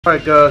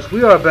Alright guys,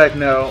 we are back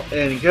now,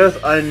 and guys,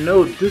 I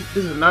know this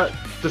is not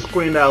the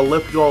screen that I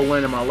left you all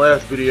in my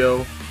last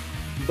video,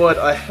 but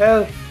I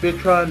have been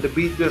trying to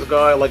beat this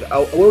guy. Like, I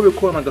will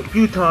record like a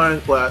few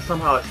times, but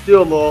somehow I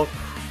still lost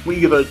with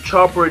either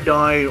Chopper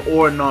dying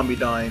or Nami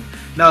dying.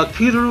 Now,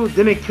 Kizaru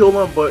didn't kill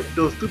him, but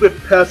those stupid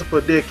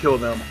pacifists did kill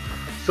them.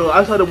 So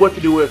I decided what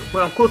to do is,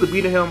 when I'm close to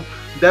beating him,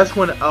 that's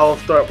when I'll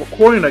start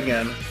recording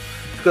again,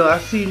 because I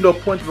see no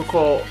point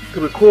to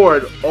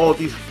record all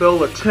these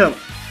failed attempts.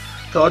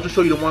 So I'll just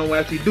show you the one where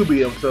I actually do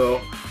beat him.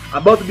 So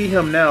I'm about to beat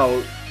him now.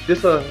 This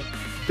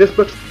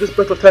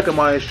special attack of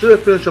mine should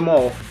finish him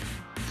off.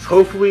 So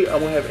hopefully I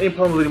won't have any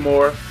problems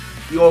anymore.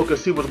 You all can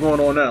see what's going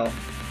on now.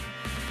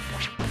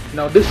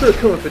 Now this should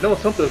kill him if you know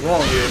something's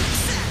wrong here.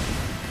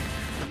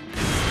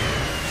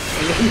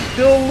 And yet he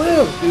still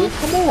lives, dude.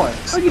 Come on.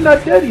 How are you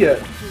not dead yet?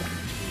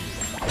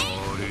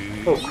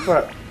 Oh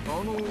crap.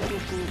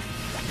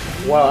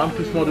 Wow, I'm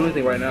too small to do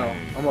anything right now.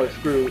 I'm like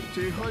screwed.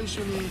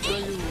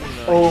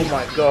 Oh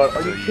my god,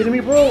 are you kidding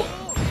me, bro?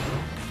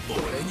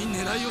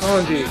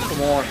 Sanji,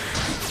 come on.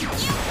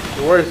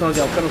 Don't worry,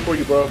 Sanji, I'm coming for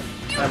you, bro.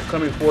 I'm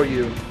coming for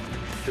you.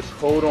 Just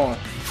hold on.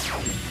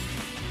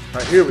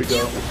 Alright, here we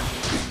go.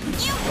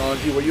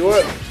 Sanji, where you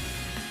at?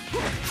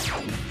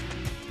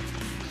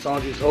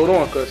 Sanji, hold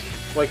on, cause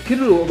like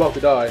Kizaru about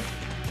to die.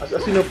 I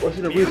see no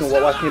reason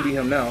why I can't beat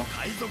him now.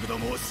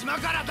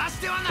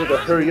 So to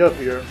hurry up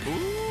here.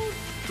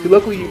 See,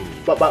 luckily,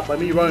 by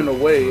me running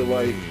away,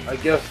 like, I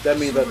guess that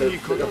means that they're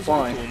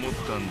fine.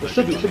 It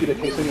should be the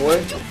case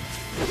anyway.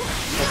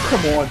 Oh,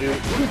 come on, dude.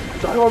 Did you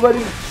die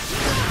already?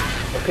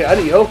 Okay, I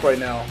need help right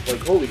now.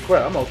 Like, holy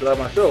crap, I'm almost die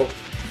myself.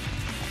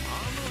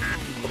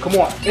 Oh, come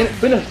on,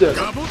 finish this.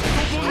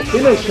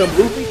 Finish him,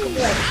 Luffy. Come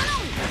on.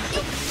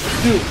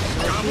 Dude.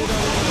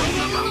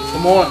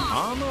 Come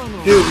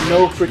on. Dude,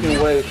 no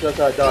freaking way should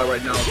I die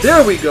right now.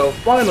 There we go,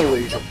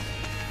 finally.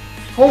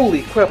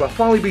 Holy crap, I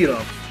finally beat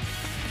him.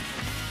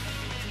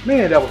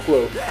 Man, that was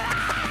close.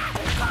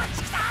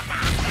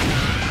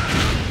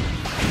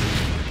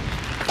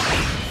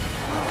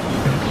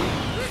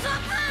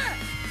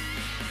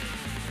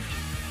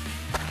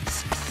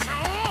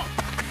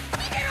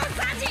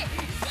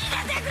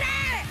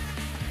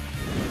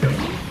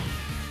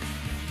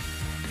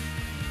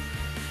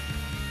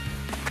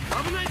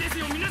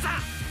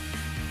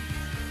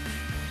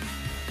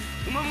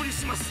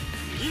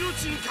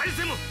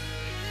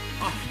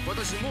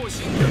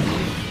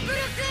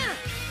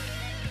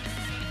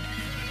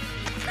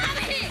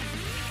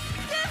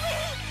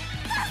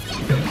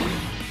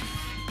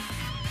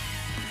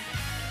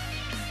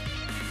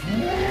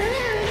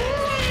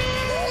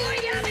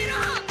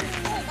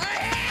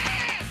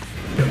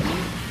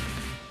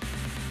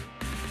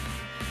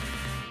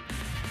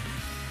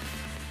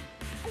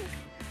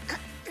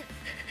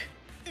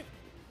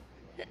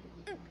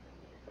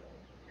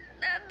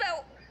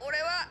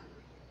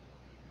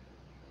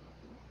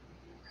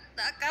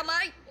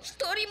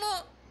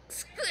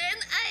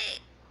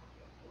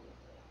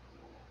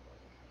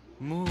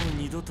もう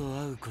二度と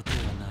会うことは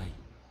ない。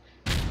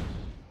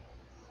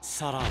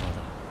さらばだ。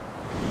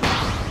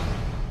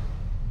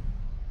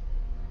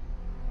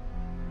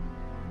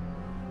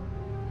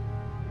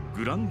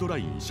グランドラ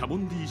インシャボ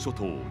ンディ諸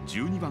島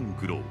12番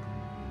グローブ。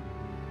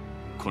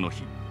この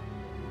日、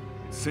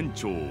船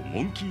長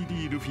モンキー・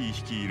D・ルフィ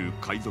率いる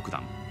海賊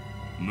団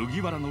麦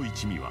わらの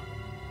一味は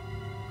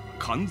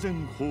完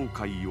全崩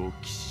壊を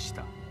喫し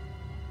た。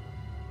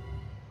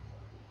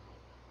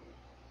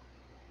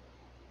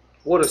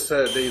What a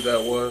sad day that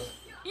was.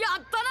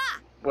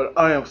 But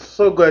I am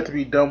so glad to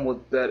be done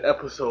with that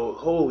episode.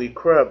 Holy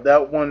crap,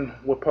 that one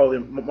was probably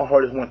my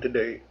hardest one to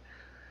date.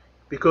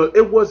 Because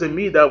it wasn't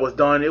me that was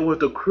dying, it was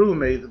the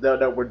crewmates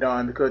that were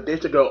dying because they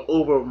just got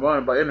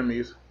overrun by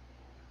enemies.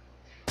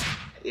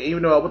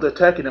 Even though I was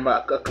attacking them,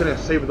 I couldn't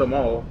save them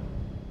all.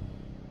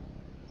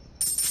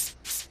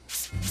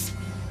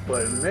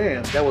 But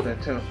man, that was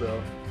intense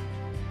though.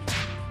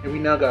 And we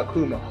now got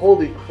Kuma.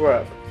 Holy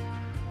crap.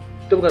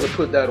 Still got to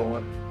put that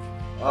on.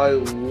 I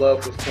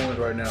love his coins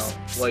right now.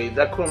 Like,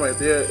 that coin right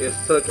there is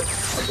such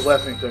a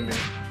blessing to me.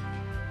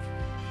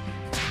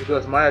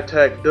 Because my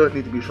attack does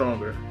need to be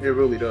stronger. It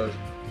really does.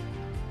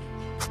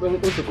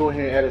 Let's just go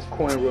ahead and add his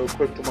coin real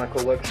quick to my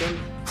collection.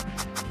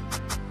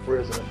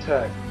 Where's an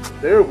attack?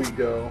 There we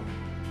go.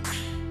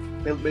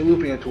 They're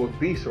looping into a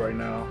beast right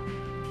now.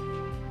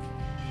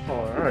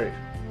 Alright.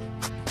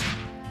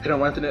 Head on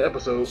right to the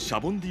episode. シ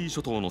ャボンディ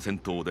諸島の戦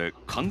闘で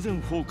完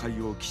全崩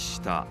壊を喫し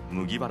た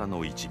麦わら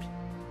の一尾。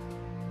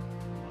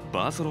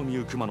バーソロミ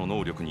ュー・クマの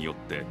能力によっ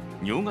て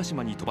尿ヶ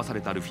島に飛ばさ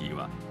れたルフィ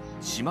は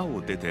島を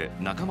出て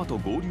仲間と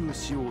合流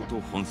しようと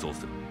奔走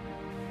する。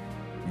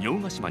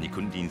尿ヶ島に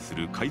君臨す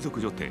る海賊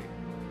女帝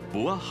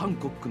ボア・ハン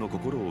コックの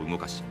心を動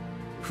かし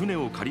船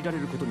を借りられ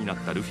ることになっ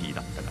たルフィ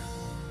だったが、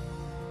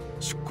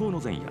出港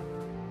の前夜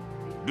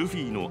ルフ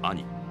ィの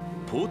兄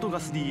ポートガ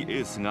スディ・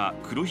エースが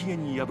黒ひげ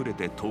に敗れ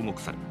て投獄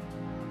され、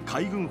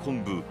海軍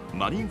本部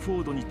マリンフ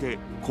ォードにて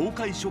公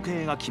開処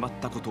刑が決まっ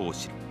たことを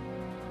知る。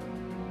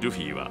ルフ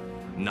ィは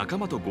仲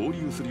間と合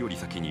流するより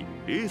先に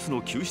エース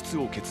の救出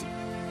を決意。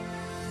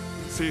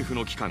政府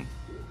の機関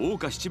桜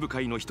花七部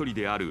会の一人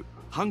である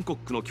ハンコッ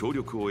クの協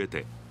力を得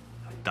て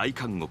大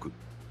監獄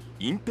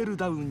インペル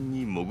ダウン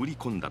に潜り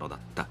込んだのだっ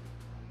た。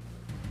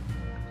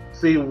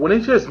 See, when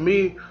it's just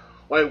me,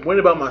 like worrying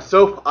about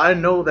myself, I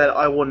know that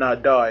I will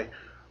not die.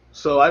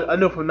 So I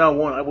know from now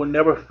on I will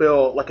never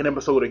fail like an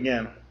episode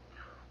again.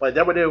 Like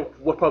that right there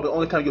was probably the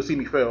only time you'll see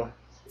me fail.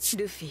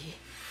 ルフィ、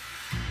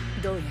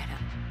どうや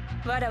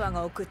らわらわ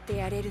が送って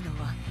やれるの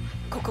は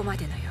ここま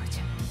でのようじ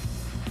ゃ。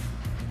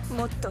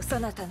もっとそ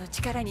なたの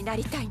力にな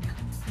りたいな。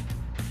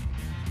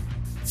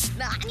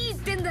何言っ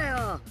てんだ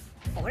よ。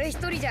俺一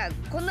人じゃ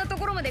こんなと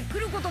ころまで来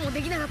ることも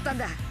できなかったん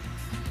だ。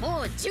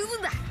もう十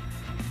分だ。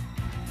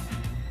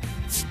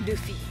ル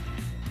フィ、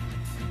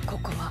こ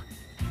こは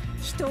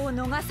人を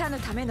逃さぬ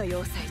ための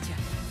要塞じゃ。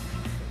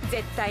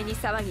絶対に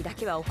騒ぎだ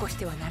けは起こし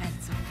てはならん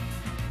ぞ。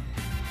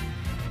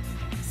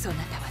そな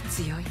たは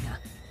強い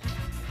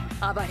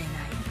が暴れない、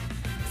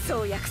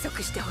そう約束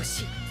してほ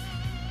しい。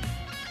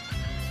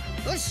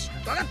よし、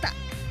分かった。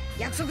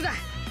約束だ。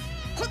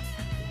本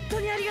当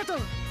にありがとう、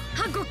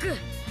ハンコック。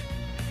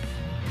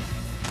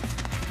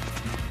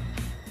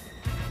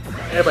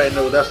 Everybody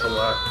knows that's a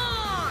lie.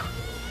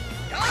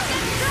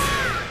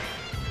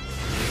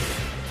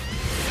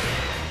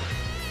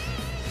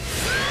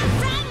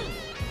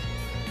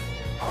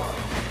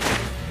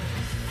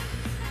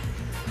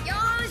 よ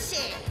し、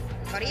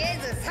とりあえ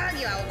ず騒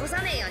ぎは起こ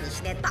さねえように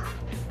してた。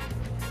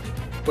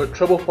 But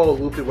trouble follows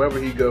Luffy wherever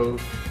he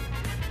goes.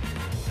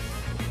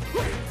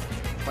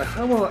 Like,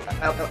 how am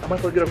I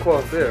supposed to get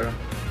across there?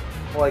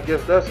 Well, I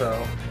guess that's how.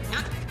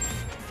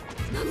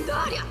 なん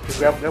だありゃ。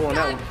 Grab on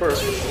that one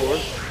first, of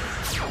course.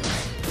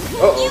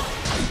 Uh-oh.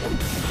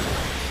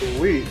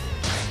 Sweet.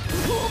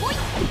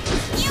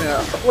 Man,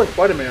 I feel like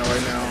Spider-Man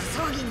right now.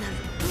 騒ぎになる。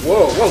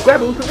 Whoa, whoa,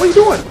 grab it, Luffy. What are you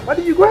doing? Why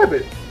did you grab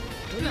it?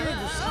 とりあえず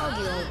騒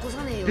ぎは起こ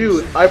さねえよう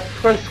に。 Dude, I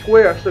pressed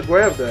square. I should have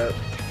grabbed that.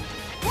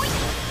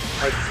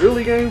 Like,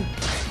 really, game?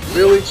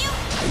 Really?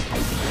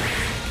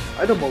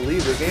 I don't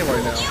believe this game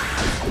right now.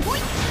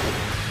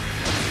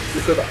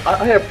 Because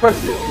I had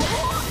pressed it.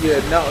 Yeah,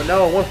 now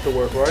it wants to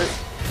work, right?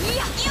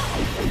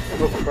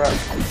 Oh crap.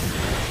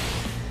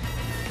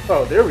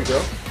 Oh, there we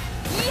go.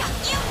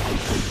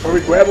 Or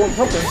we grab on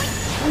something.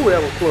 Ooh,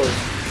 that was close.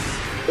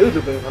 These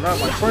are things are not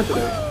my friend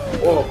today.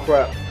 Oh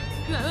crap.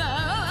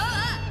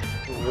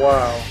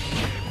 Wow.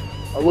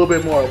 A little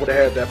bit more, I would have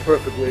had that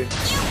perfectly.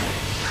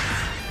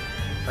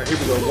 Alright, here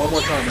we go. One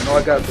more time. I know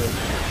I got this.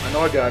 I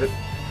know I got it.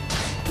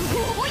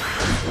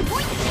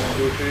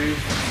 Luffy.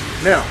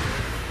 Now.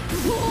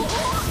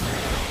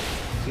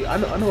 See, I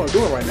know what I'm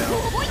doing right now.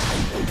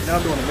 Now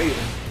I'm doing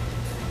amazing.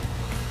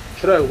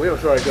 Should I wait or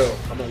should I go?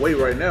 I'm gonna wait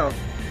right now.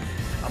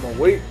 I'm gonna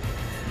wait.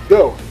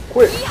 Go.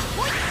 Quick.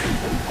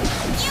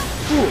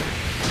 Ooh.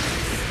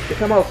 It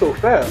came out so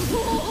fast.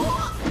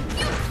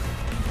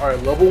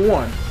 Alright, level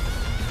 1.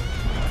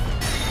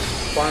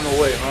 Final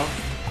way, huh?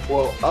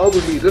 Well, I'll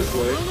be this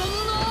way.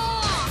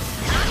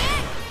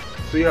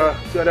 See how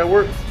that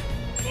works?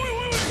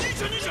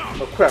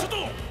 Oh crap.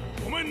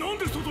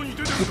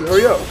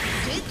 Hurry up.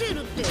 出て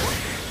るって。こ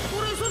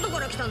れ外か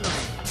ら来たんだ。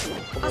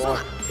 Come on,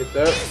 hit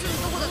that. ど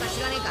こだか知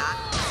らねえか。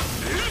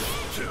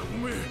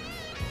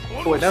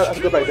 Oh wait, now I have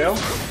to go back down?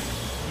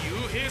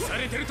 幽閉さ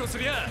れてるとす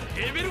りゃ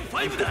レベル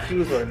5 だ。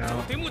 Confused right now.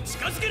 とても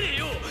近づけねえ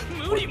よ。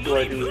無 What 理 do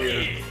I 無理 do 無 here?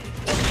 理。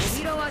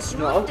 扉は閉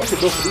No, ま I って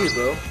should go for these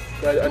though.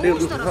 I る。 did どう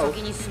し lose た the ら house.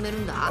 先に進める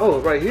んだ。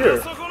 Oh, right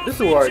here. This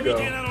is where I go.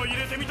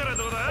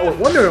 I was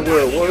wondering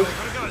where it was.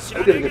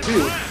 I'm getting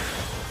confused.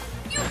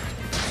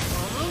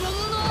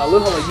 I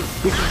love how like you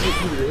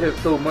can use your head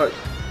so much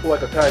for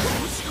like attacking.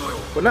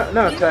 But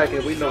not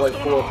attacking, we know like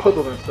for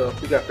puzzles and stuff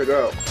we gotta figure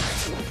out.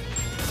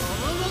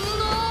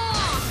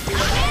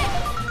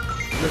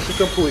 Mission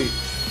complete.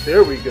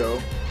 There we go.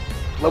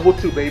 Level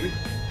 2, baby.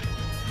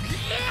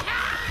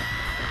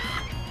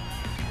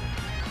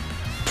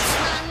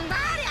 なんだ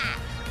ありゃ。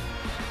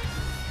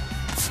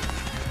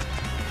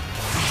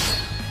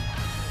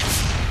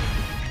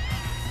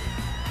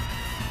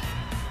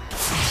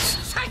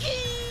サキー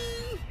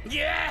ン。い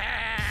や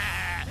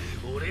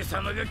ー、俺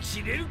様が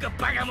切れるか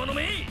バカ者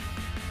め。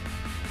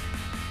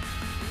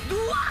う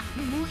わ、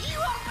麦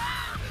わ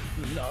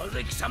ら。な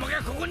ぜ貴様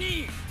がここ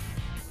に。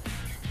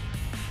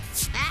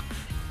え、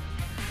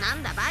な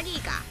んだバギ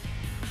ーか。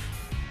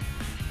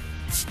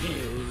よ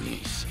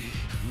し、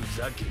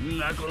ふざけん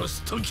なこの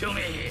すっとんきょ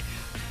め。て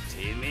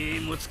めえ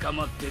も捕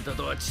まってた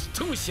とはちっ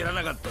とも知ら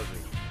なかったぜ。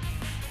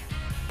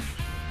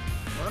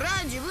俺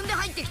は自分で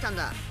入ってきたん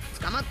だ。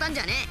捕まったんじ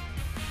ゃね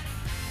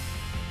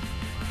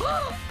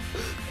は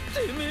あ、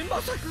てめえ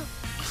まさか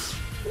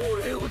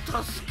俺を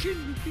助け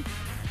に。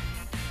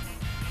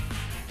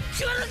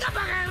来るか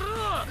バカ野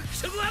郎、気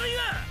色悪い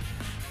わ。え。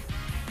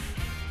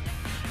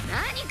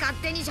何勝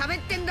手に喋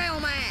ってんだよお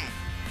前。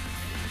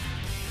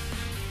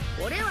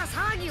俺は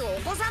騒ぎを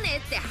起こさ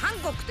ねえってハン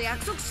コックと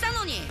約束した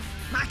のに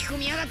巻き込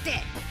みやがっ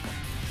て。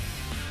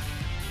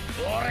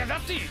俺だ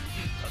って今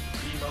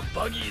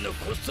バギーの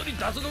こっそり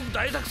脱獄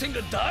大作戦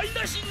が台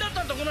無しになっ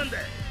たとこなんだ。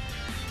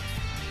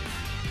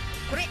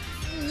これ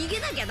逃げ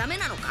なきゃダメ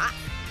なのか。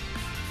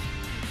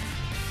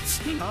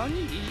何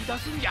言い出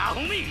すんじゃア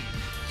ホめ。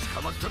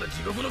捕まったら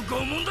地獄の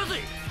拷問だ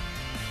ぜ。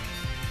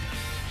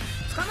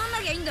捕まんな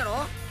きゃいいんだ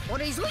ろ。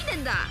俺急いで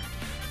んだ。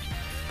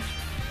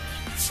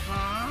分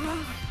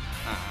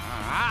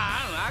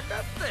か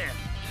ったよ。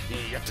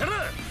やったら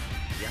や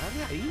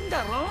りゃいいん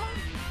だろ。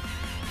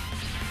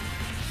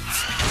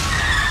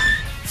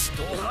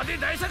ド派手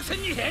大作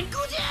戦に変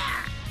更じゃ。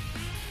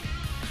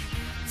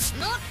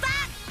乗った。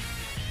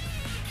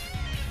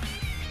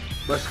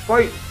 Let's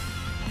fight.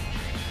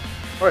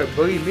 Alright,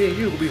 buddy, me and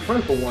you will be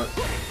friends for once.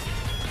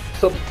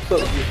 Sup,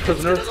 you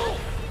prisoners?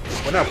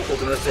 Well, not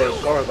prisoners,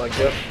 but guards, I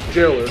guess.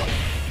 Jailers.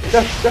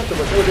 That's the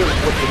what they're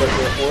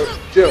for.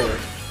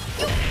 Jailers.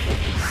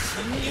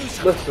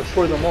 Let's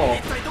destroy them all.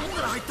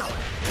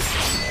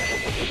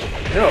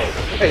 No.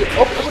 Hey,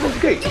 open this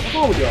gate. What's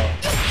wrong with y'all?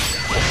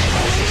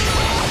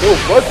 Yo,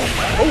 Buggy.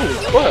 Holy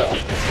crap.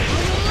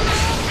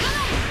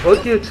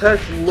 Buggy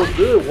attacks look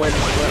good when I'm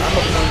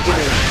the one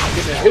getting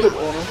hit on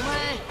him.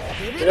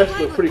 Yeah, that's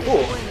look pretty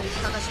cool.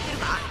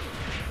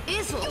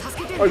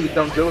 Are you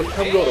dumb Joe?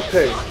 Tell me all to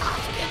pay.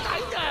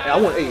 Hey, I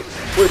want Ace.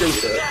 Where's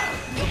Ace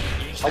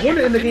at? I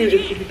wonder in the game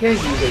if you can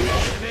use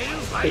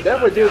Ace. Hey,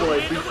 that right there is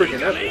like 3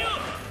 freaking epic.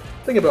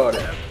 Think about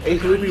it.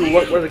 Ace and Luffy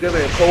work together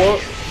in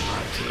co-op.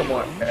 Come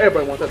on,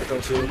 everybody wants that to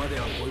come true.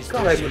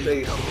 Come like with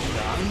Ace.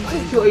 What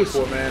did you kill Ace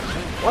for, man?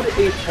 Why did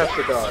Ace have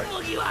to die?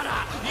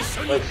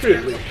 Like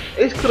seriously,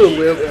 Ace could have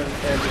lived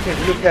and became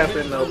the new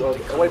captain of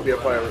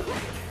Whitebeard pirate.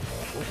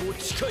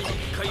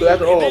 Because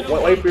after all,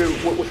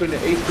 Whitebeard was trying to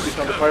Ace to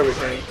become the pirate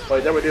king.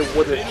 Like that right there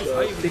was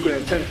his secret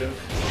intention.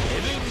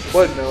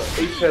 But no,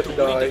 Ace had to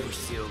die.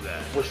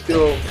 Which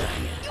still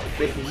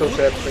makes me so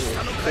sad to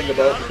think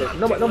about because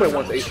nobody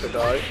wants Ace to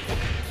die.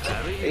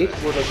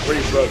 Ace was a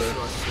great brother.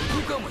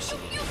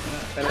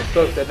 And it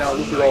sucks that now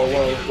Luffy's all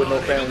alone with no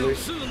family.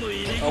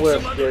 Oh,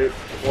 that's great.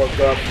 Or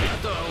God.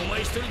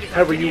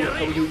 However you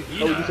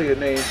say your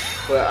name.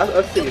 But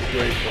I think it's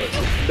great, but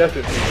that's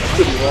just me. I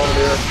could be wrong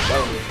there. I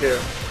don't really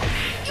care.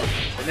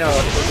 And now I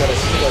gotta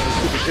be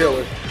super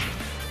jealous.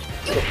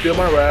 So feel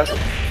my wrath.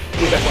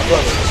 Get back my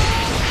brother.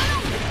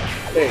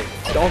 Hey,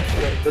 don't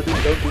do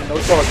no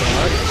talking,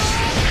 alright?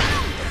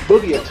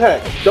 Boogie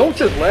attack. Don't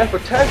just laugh,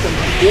 attack him,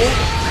 fool.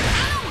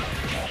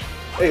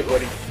 Hey,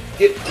 buddy.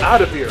 Get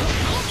out of here.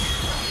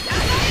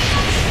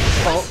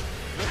 Pump.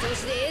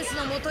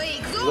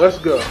 Let's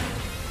go.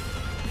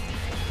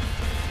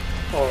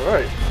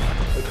 Alright.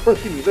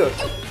 First give me this.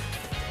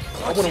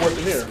 I wanna work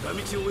in here.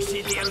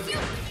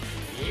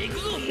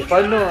 If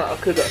I know I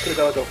could've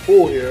got like a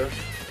full here,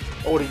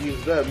 I would've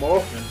used that more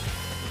often.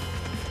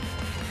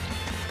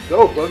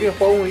 Go, Buggy, I'm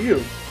following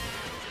you.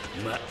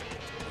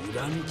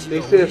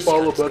 They said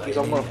follow Buggy,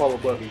 so I'm gonna follow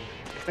Buggy.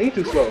 I ain't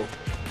too slow.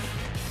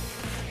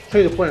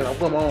 Change the plan, I'm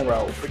going my own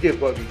route. Forget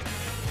Buggy.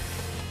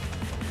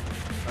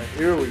 Alright,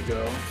 here we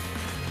go.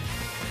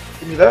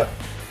 Give me that.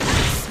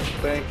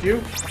 Thank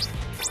you.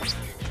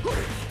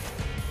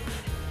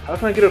 How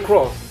can I get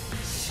across?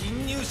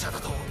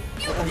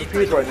 I'm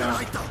confused right now.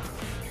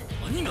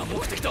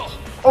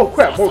 Oh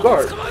crap, more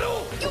guards.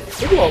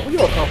 Where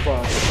y'all come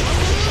from?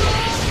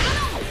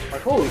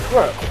 Like, holy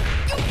crap.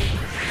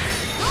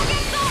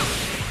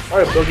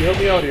 Alright, Buggy, help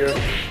me out here.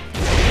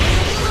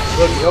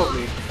 Buggy, help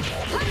me.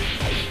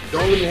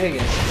 Don't leave me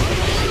hanging.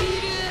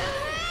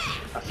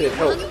 I said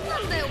help.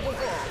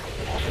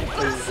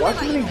 Hey, why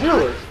so many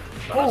jailers?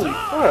 Holy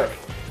crap.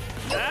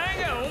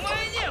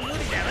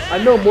 I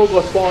know more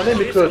gonna spawn in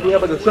because we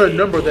have like a certain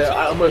number that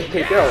I must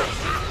take out.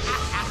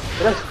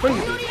 But that's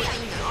crazy.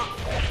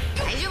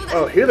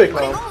 Oh, here they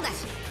come.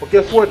 Well,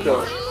 guess what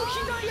though?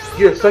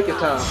 Your second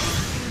time.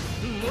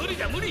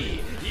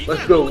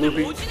 Let's go,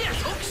 Luffy.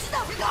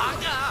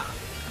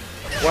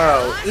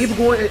 Wow, even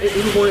going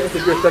into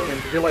your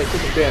second, you're like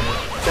taking damage.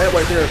 That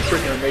right there is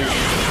freaking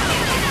amazing.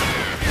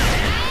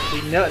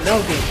 See, now I'm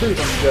getting serious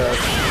on you guys.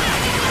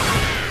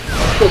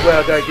 I'm so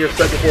glad I got gear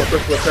second for a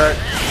special attack.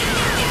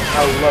 I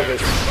love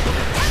it.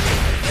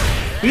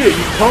 Here,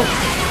 you punk!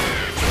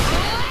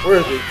 Where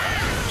is he?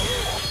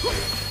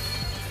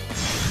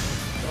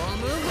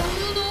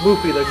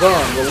 Luffy, they're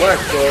gone. Relax,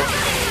 bro.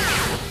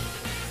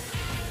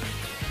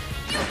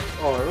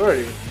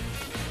 Alrighty.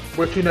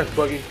 Where to next,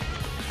 Buggy?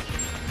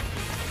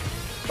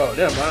 Oh,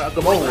 damn, I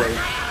go my own way.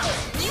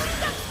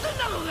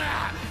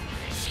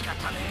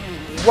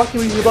 Why can't we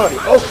use your body?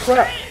 Oh,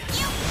 crap!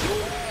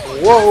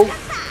 Whoa!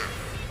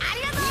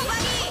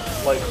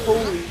 Like,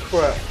 holy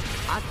crap.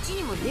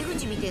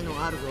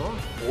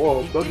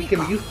 Whoa, Buggy can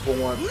be useful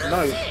for once.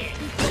 Nice.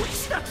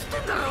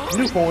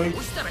 New coin.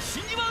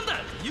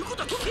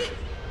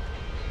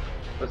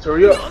 Let's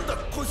hurry up.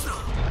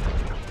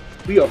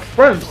 We are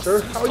friends,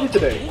 sir. How are you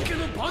today?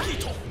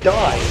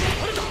 Die.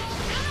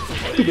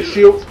 Stupid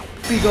shield.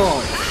 Be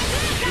gone.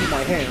 Eat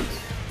my hands.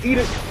 Eat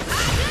it.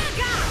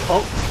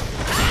 Punk.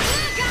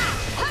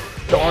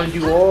 Darn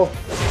you all.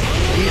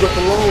 Leave us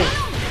alone.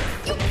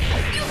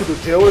 Stupid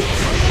jailers.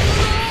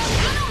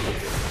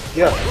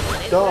 Yeah,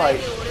 die.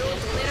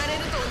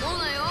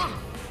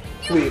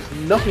 Please,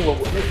 nothing will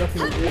stop Luffy.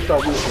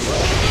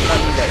 I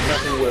mean that,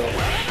 nothing will.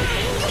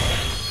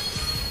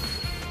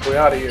 We're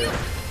out of here.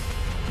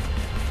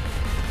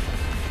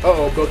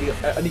 Uh-oh, Buggy.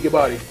 I need your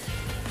body.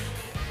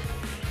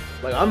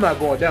 Like, I'm not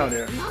going down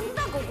there.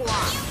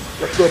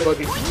 Let's go,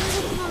 Buggy.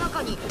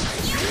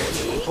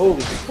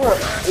 Holy crap.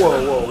 Whoa,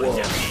 whoa,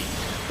 whoa.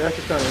 That's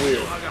just kind of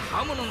weird.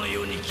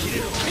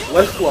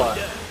 Let's fly.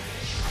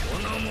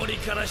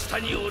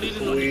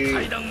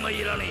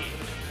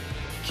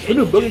 Sweet. Who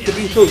knew Buggy could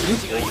be so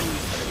useful?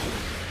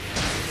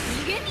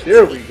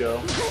 There we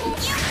go.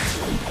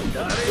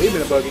 Wait a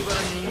minute, Buggy.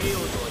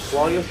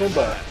 Fly yourself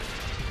by.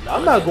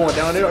 I'm not going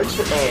down there. I just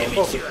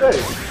fucking say.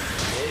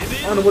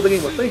 I don't know what the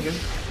game was thinking.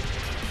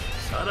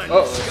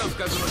 Uh-oh.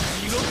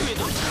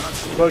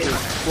 Buggy,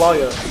 fly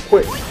up,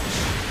 quick.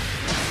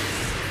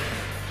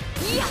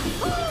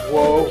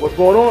 Whoa, what's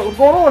going on? What's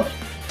going on?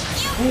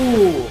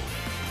 Ooh,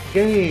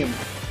 game.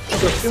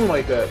 What's a feeling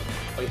like that?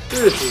 Like,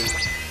 seriously.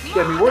 You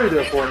got me worried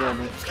there for a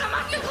moment.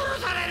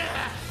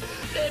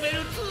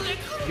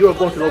 You are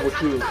going to level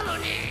 2.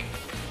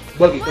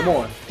 Buggy, come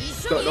on.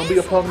 Don't be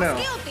a punk now.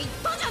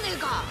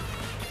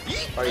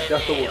 Alright,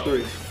 that's level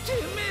 3.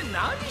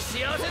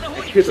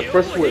 Here's the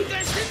first switch.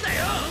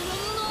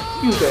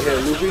 Use that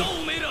head, Luffy.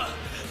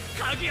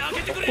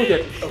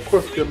 Of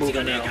course they're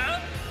moving now.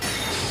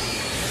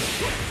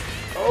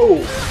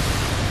 Oh!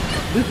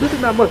 This is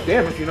not much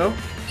damage, you know?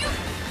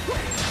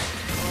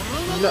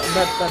 Not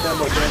that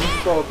much damage.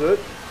 It's all good.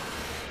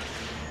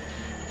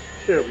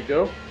 There we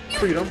go.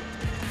 Freedom.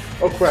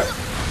 Oh crap.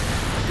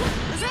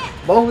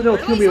 As long as they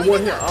don't kill me in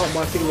one hit, I don't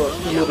mind taking a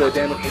little bit of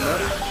damage from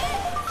that.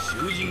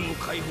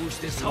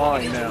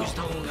 Mine now.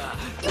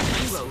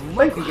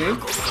 Thank you, game.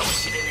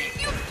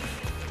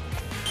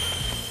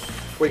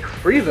 Wait,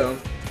 free them?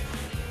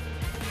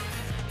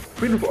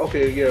 Free them for,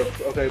 okay, yeah,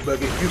 okay,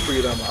 but if you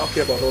free them, I don't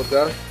care about those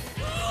guys.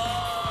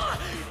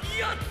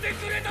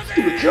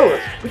 Stupid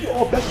jealous. Will you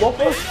all back off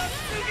us?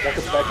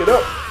 Back it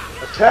up.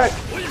 Attack.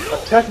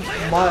 Attack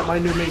my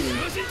new minion.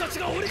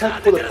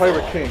 Attack for the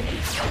Pirate King.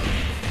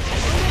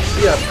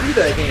 Yeah, free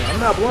that game. I'm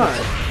not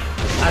blind.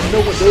 I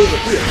know what those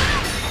are here.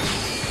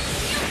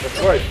 That's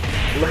right.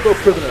 Let's go,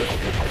 prisoners.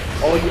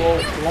 All you all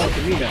belong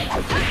to me now.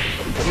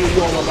 You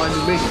all are my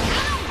new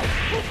minions.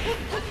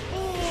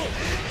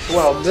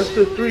 Wow,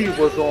 Mr. 3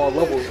 was on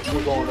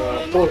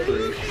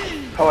 4-3.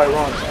 How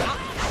ironic.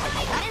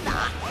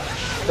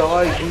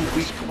 Die, you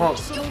weak punk.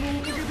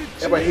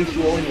 Everybody hates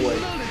you all anyway.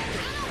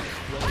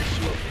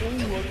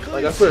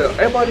 Like I swear,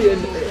 everybody in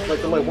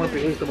like One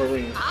Piece hates the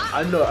Marine.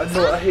 I know, I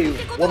hate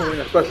one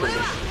Marine especially.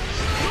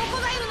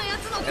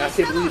 And I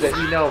can't believe that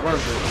he now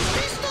runs it.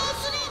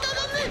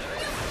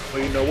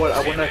 But you know what?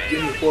 I will not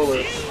get any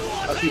spoilers.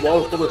 I keep all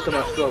the spoilers to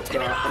myself.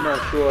 I'm not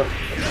sure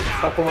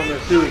how far in the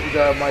series you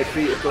guys might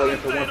be if you're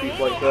into One Piece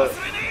like that.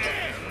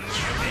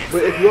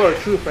 But if you are a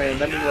true fan,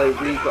 that means like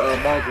read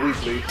manga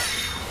weekly.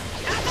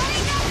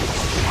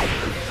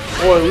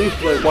 Or at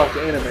least like watch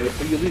the anime,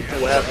 so you at least know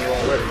what happened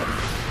already.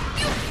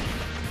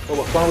 Well,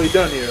 we're finally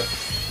done here.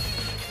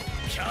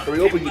 Hurry,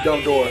 open your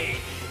dumb door.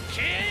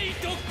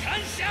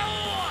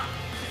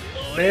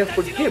 Man,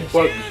 forget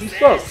Buggy, he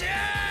sucks.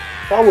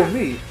 Follow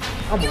me.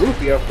 I'm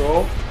Luffy after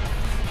all.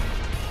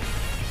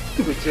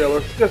 Stupid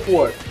jailer. Guess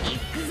what?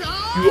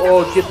 You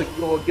all get the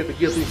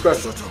Gizzy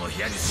special.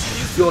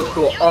 You're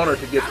so honored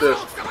to get this.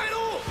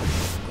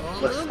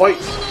 Let's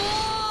fight.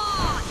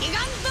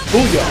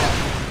 Booyah!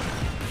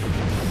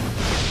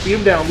 Beat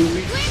him down,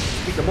 Luffy.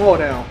 Beat them all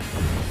down.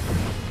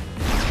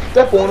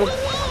 Step on him.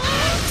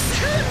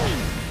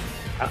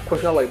 I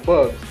push out like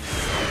bugs.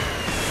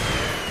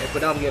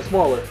 But now I'm getting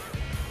smaller.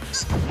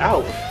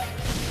 Ow.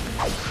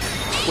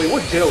 Wait,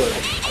 what jailer?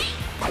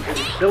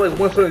 Is there like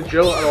one certain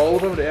jailer out of all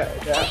of them that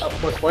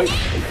must fight?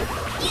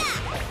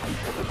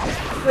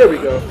 There we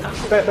go.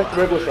 Back to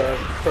regular size.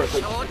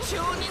 Perfect.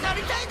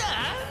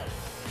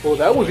 Well,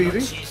 that was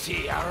easy.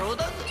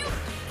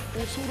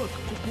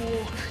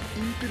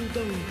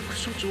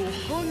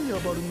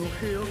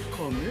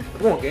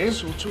 Come on, game.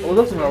 Oh,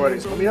 listen already.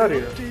 Let me out of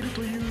here.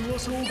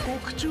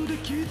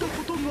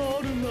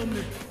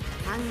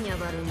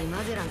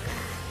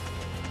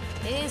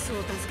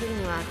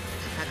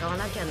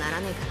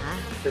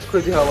 It's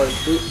crazy how like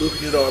Luffy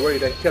knew already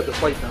that he kept the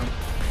fight down.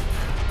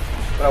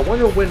 But I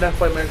wonder when that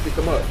fight might actually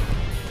come up.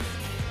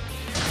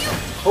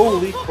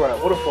 Holy crap,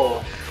 what a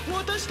fall.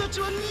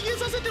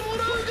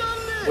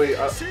 Wait,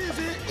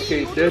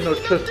 okay, there's no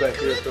chest back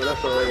here, so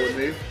that's alright with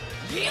me.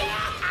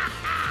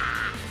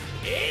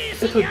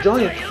 It's a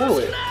giant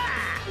toilet.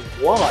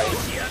 Why?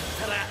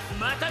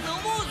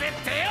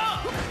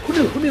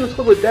 Who knew a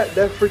toilet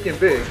that freaking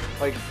big?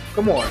 Like,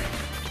 come on.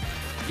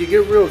 You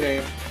get real,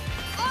 game.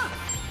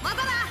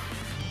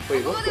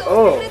 Wait, what's the,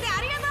 oh.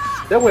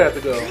 That way I have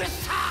to go.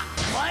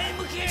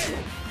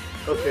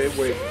 Okay,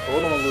 wait.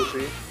 Hold on,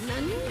 Luffy.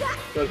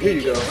 So here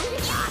you go.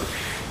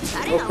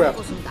 Oh crap.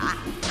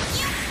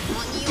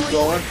 Keep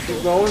going,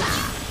 keep going.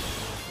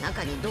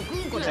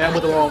 And I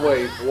went the wrong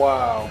way.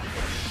 Wow.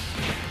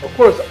 Of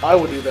course I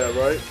would do that,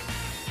 right?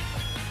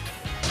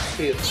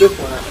 Okay, it's this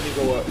one. I need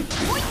to go up.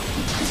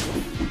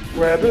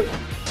 Grab it.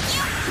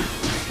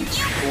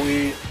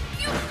 Sweet.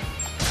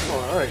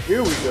 Alright,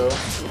 here we go.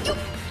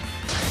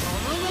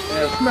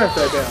 smash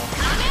that down.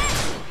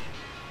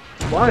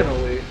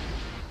 Finally.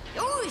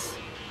 よし、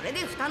これで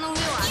蓋の上を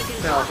歩ける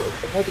Now, ぞ。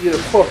 if I have to get a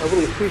puff, I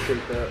really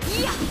appreciate that.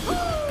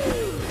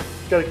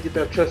 Gotta get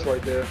that chest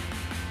right there.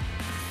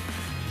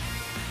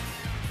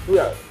 Ooh,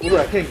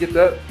 I can't get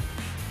that.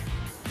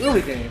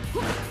 Really, game?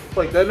 It's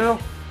like that now?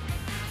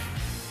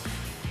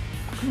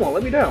 Come on,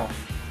 let me down.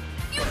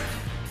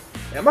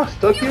 Am I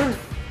stuck here?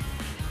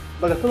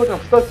 Like, I feel like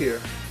I'm stuck here.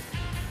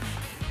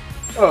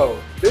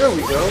 Oh, there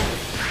we go.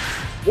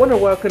 Wonder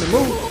why I couldn't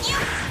move.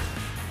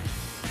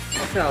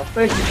 Now,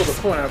 thank you for the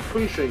coin. I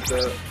appreciate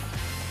that.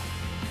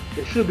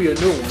 It should be a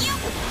new one.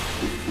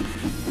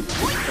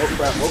 Oh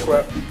crap, oh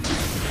crap.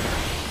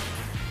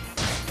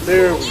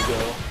 There we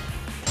go.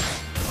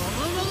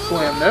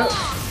 Slam that.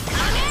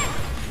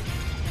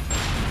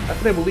 I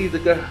can't believe the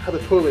guy had the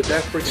toilet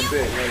that freaking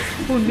big. Like,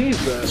 who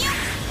needs that?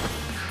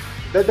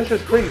 That's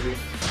just crazy.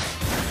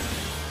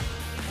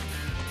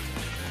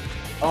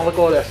 I don't like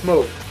all that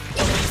smoke.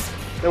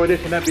 That way there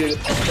cannot be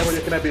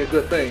a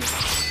good thing.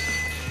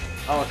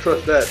 I don't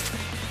trust that.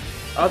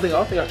 I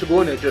don't think I should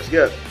go in there just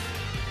yet.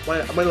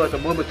 I might like a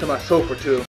moment to myself or two.